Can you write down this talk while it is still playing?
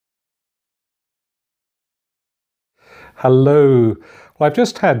Hello. Well, I've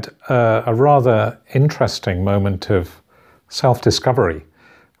just had a rather interesting moment of self-discovery,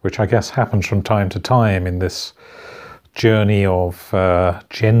 which I guess happens from time to time in this journey of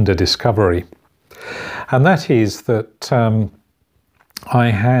gender discovery. And that is that I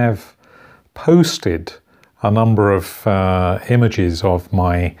have posted a number of images of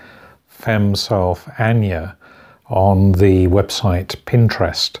my femme self, Anya, on the website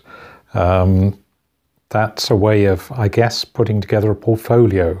Pinterest. That's a way of, I guess, putting together a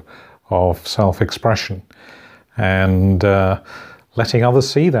portfolio of self-expression and letting others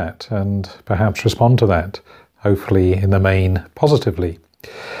see that and perhaps respond to that, hopefully in the main positively.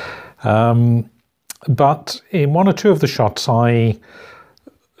 But in one or two of the shots I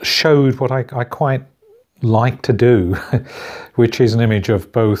showed what I quite like to do, which is an image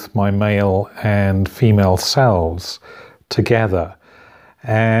of both my male and female selves together.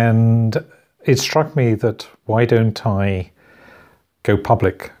 And it struck me that why don't I go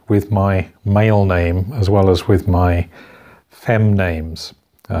public with my male name as well as with my femme names.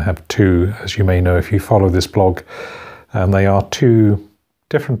 I have two, as you may know if you follow this blog, and they are two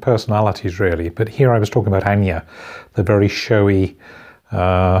different personalities really. But here I was talking about Anya, the very showy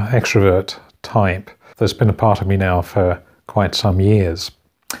extrovert type that's been a part of me now for quite some years.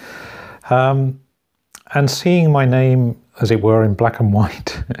 And seeing my name, as it were, in black and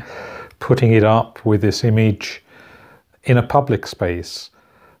white, putting it up with this image in a public space,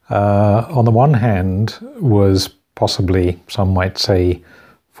 on the one hand was possibly, some might say,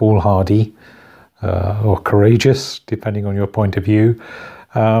 foolhardy or courageous, depending on your point of view.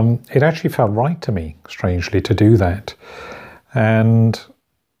 It actually felt right to me, strangely, to do that. And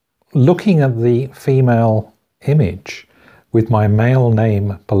looking at the female image with my male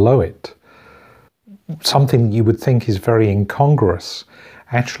name below it, something you would think is very incongruous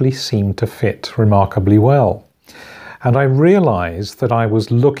actually seemed to fit remarkably well. And I realized that I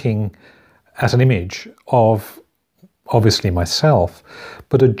was looking at an image of, obviously myself,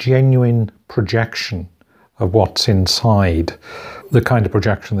 but a genuine projection of what's inside, the kind of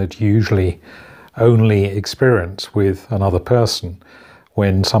projection that you usually only experience with another person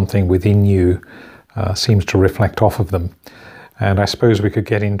when something within you seems to reflect off of them. And I suppose we could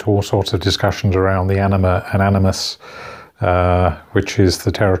get into all sorts of discussions around the anima and animus, which is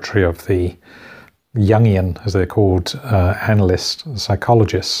the territory of the Jungian, as they're called, analysts,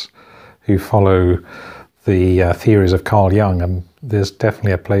 psychologists, who follow the theories of Carl Jung. And there's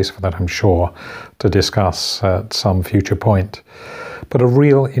definitely a place for that, I'm sure, to discuss at some future point. But a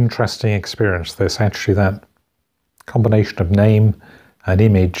real interesting experience, this, actually, that combination of name and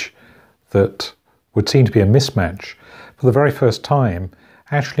image that would seem to be a mismatch for the very first time,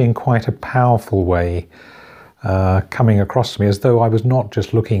 actually in quite a powerful way, coming across to me as though I was not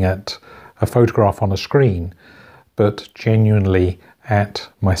just looking at a photograph on a screen, but genuinely at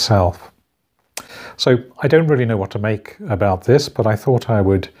myself. So I don't really know what to make about this, but I thought I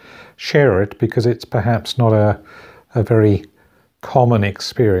would share it because it's perhaps not a very common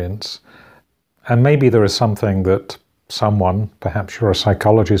experience. And maybe there is something that someone, perhaps you're a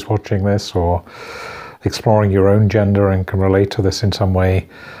psychologist watching this or exploring your own gender and can relate to this in some way,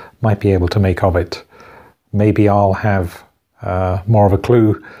 might be able to make of it. Maybe I'll have more of a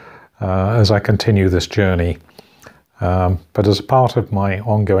clue as I continue this journey. But as a part of my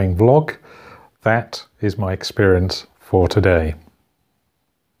ongoing vlog, that is my experience for today.